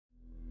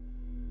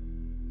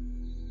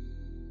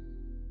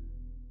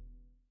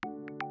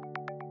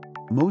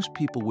Most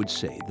people would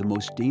say the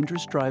most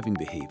dangerous driving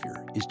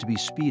behavior is to be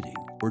speeding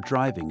or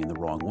driving in the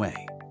wrong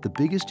way. The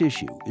biggest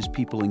issue is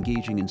people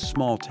engaging in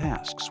small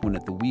tasks when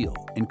at the wheel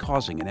and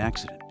causing an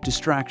accident,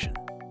 distraction,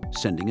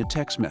 sending a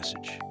text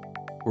message,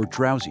 or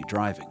drowsy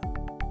driving,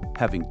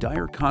 having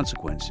dire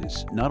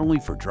consequences not only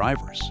for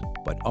drivers,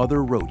 but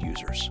other road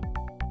users.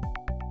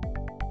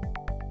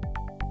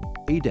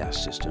 ADAS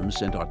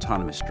systems and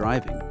autonomous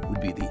driving would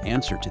be the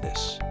answer to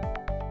this.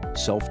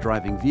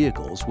 Self-driving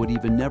vehicles would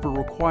even never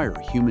require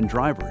human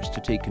drivers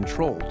to take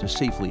control to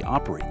safely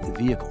operate the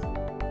vehicle.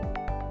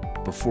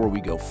 Before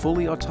we go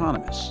fully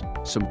autonomous,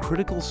 some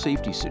critical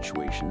safety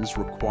situations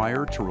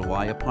require to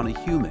rely upon a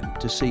human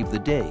to save the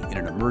day in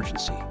an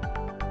emergency.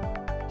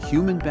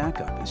 Human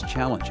backup is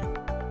challenging.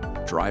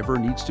 Driver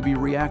needs to be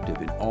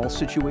reactive in all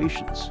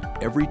situations,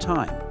 every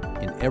time,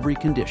 in every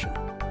condition.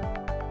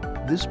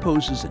 This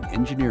poses an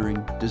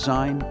engineering,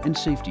 design, and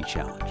safety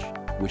challenge,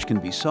 which can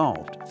be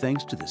solved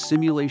thanks to the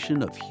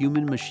simulation of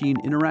human-machine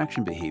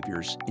interaction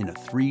behaviors in a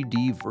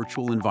 3D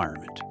virtual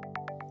environment.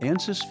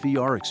 Ansys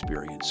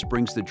VRXPERIENCE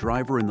brings the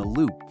driver in the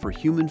loop for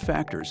human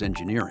factors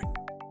engineering.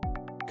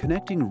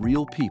 Connecting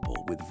real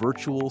people with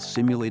virtual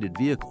simulated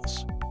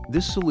vehicles,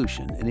 this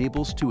solution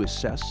enables to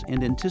assess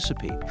and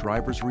anticipate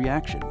drivers'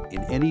 reaction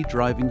in any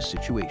driving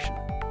situation.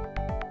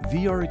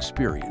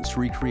 VRXPERIENCE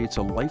recreates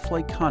a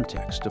lifelike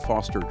context to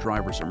foster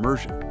drivers'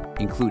 immersion,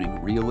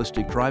 including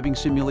realistic driving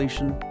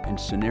simulation and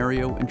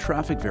scenario and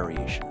traffic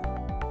variation.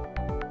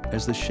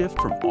 As the shift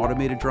from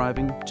automated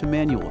driving to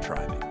manual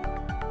driving,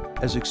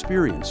 as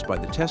experienced by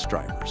the test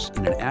drivers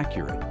in an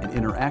accurate and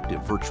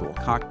interactive virtual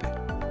cockpit.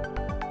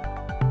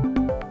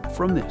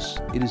 From this,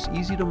 it is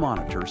easy to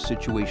monitor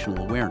situational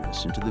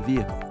awareness into the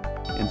vehicle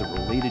and the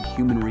related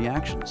human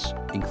reactions,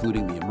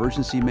 including the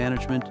emergency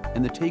management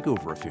and the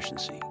takeover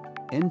efficiency,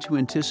 and to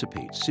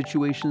anticipate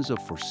situations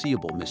of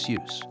foreseeable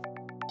misuse.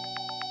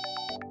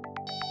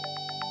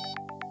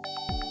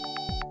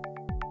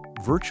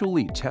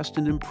 Virtually test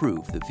and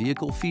improve the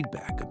vehicle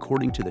feedback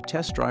according to the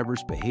test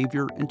driver's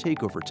behavior and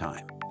takeover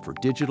time for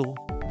digital,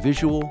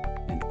 visual,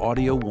 and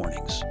audio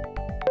warnings.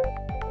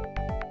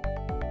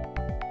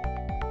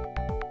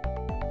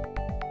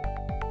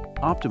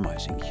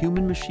 Optimizing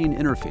human-machine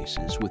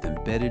interfaces with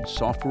embedded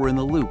software in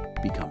the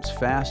loop becomes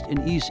fast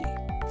and easy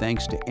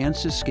thanks to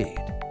Ansys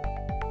SCADE.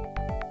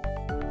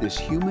 This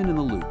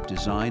human-in-the-loop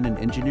design and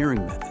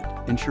engineering method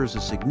ensures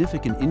a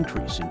significant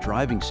increase in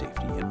driving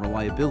safety and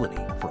reliability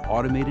for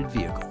automated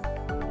vehicle.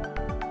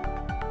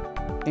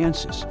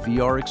 Ansys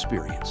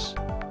VRXPERIENCE,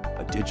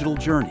 a digital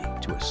journey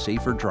to a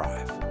safer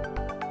drive.